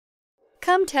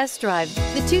Come test drive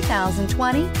the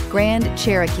 2020 Grand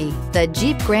Cherokee. The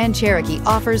Jeep Grand Cherokee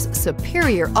offers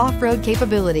superior off-road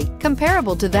capability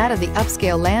comparable to that of the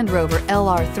upscale Land Rover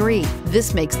LR3.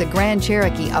 This makes the Grand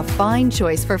Cherokee a fine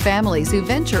choice for families who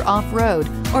venture off-road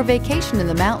or vacation in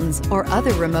the mountains or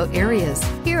other remote areas.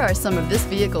 Here are some of this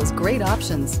vehicle's great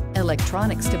options: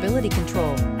 electronic stability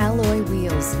control, alloy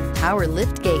wheels, power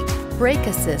liftgate, brake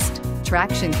assist,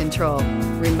 traction control,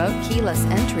 remote keyless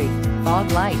entry,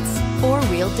 fog lights,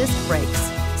 four-wheel disc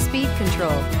brakes, speed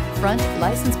control, front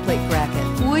license plate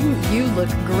bracket. Wouldn't you look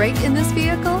great in this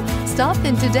vehicle? Stop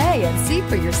in today and see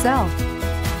for yourself.